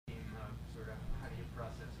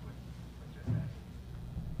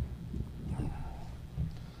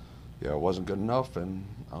yeah, it wasn't good enough, and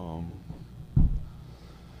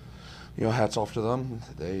hats off to them.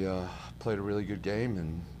 They played a really good game,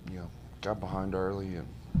 and got behind early, and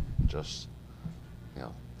just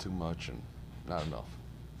too much and not enough.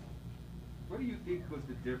 What do you think was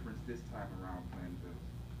the difference this time around playing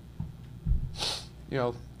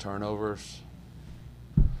Bills? Turnovers.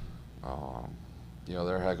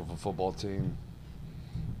 They're a heck of a football team,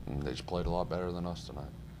 and they just played a lot better than us tonight.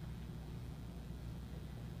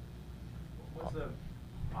 What's the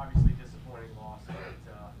obviously disappointing loss?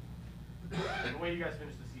 But the way you guys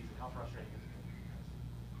finished the season, how frustrating is it for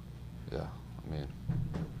you guys? Yeah, I mean,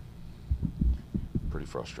 pretty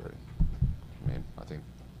frustrating. I mean, I think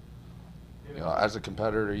as a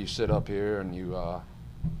competitor, you sit up here and you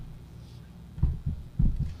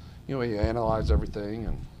analyze everything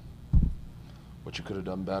and what you could have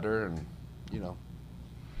done better, and a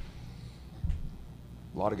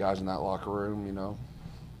lot of guys in that locker room,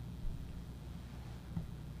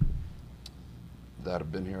 that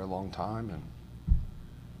have been here a long time, and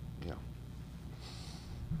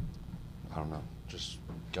I don't know, just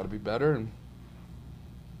got to be better, and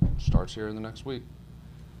starts here in the next week.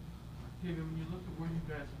 David, when you look at where you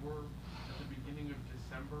guys were at the beginning of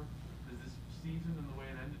December, does this season and the way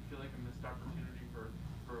it ended feel like a missed opportunity for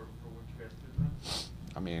what you guys did then?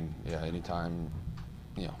 I mean, yeah, anytime,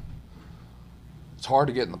 it's hard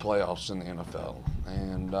to get in the playoffs in the NFL,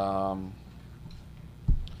 and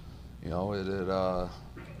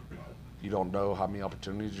you don't know how many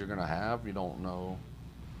opportunities you're going to have. You don't know,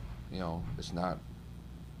 it's not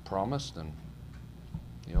promised, and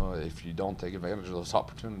if you don't take advantage of those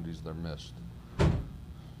opportunities, they're missed. David,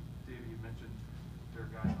 you mentioned there are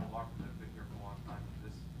guys in the locker room that have been here for a long time.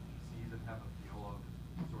 Does this season have a feel of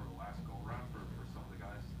sort of the last go around for some of the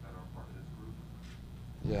guys that are part of this group?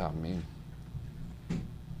 Yeah, I mean,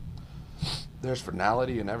 there's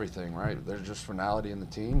finality in everything, right? There's just finality in the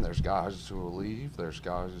team. There's guys who will leave. There's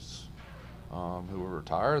guys who will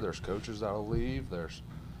retire. There's coaches that will leave. There's,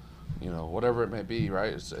 whatever it may be,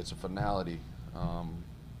 right? It's a finality,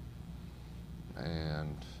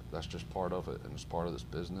 and that's just part of it, and it's part of this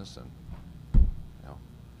business, and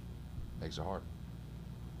makes it hard.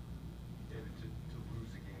 David, to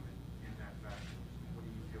lose a game in that fashion, what do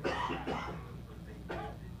you feel like the thing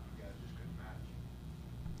that you guys just couldn't match?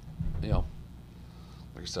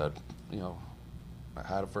 Like I said, I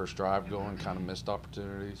had a first drive going, kind of missed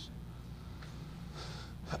opportunities.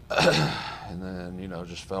 And then,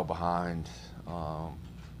 just fell behind.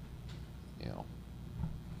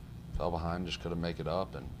 Just couldn't make it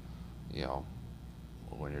up. And,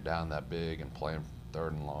 when you're down that big and playing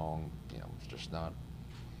third and long, it's just not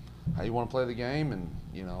how you want to play the game. And,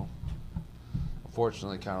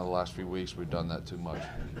 unfortunately, kind of the last few weeks, we've done that too much.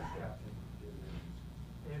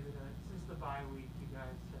 David, since the bye week, you guys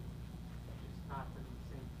have just not been the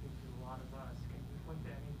same team to a lot of us. Can you point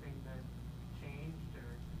to anything that changed, or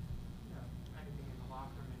anything in the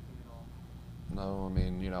locker room, anything at all? No, I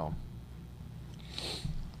mean,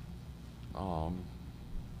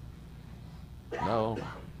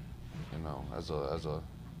 no, as a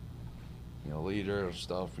leader and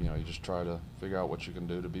stuff, you just try to figure out what you can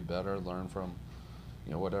do to be better, learn from,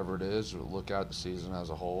 whatever it is, look at the season as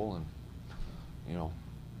a whole, and,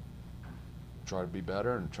 try to be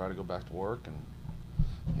better and try to go back to work. And,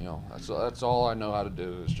 that's all I know how to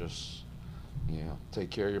do is just, take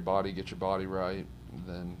care of your body, get your body right, and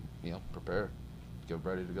then, prepare, get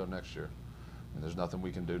ready to go next year. And there's nothing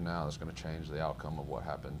we can do now that's going to change the outcome of what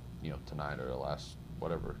happened, tonight or last,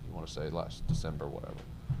 whatever you want to say, last December, whatever.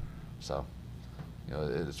 So,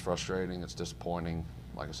 it's frustrating, it's disappointing.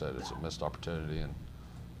 Like I said, it's a missed opportunity, and,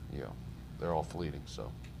 they're all fleeting,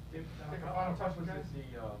 so. David, final touch was that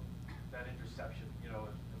interception, and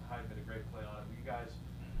Hyde made a great play on it. You guys,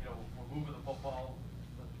 were moving the football,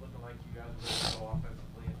 looking like you guys were ready to go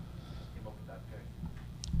offensively, and came up with that pick.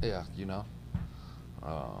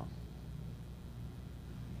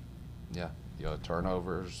 Yeah,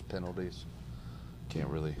 turnovers, penalties. Can't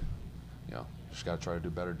really, just got to try to do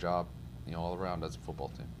a better job, all around as a football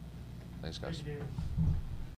team. Thanks, guys. Thank you, David.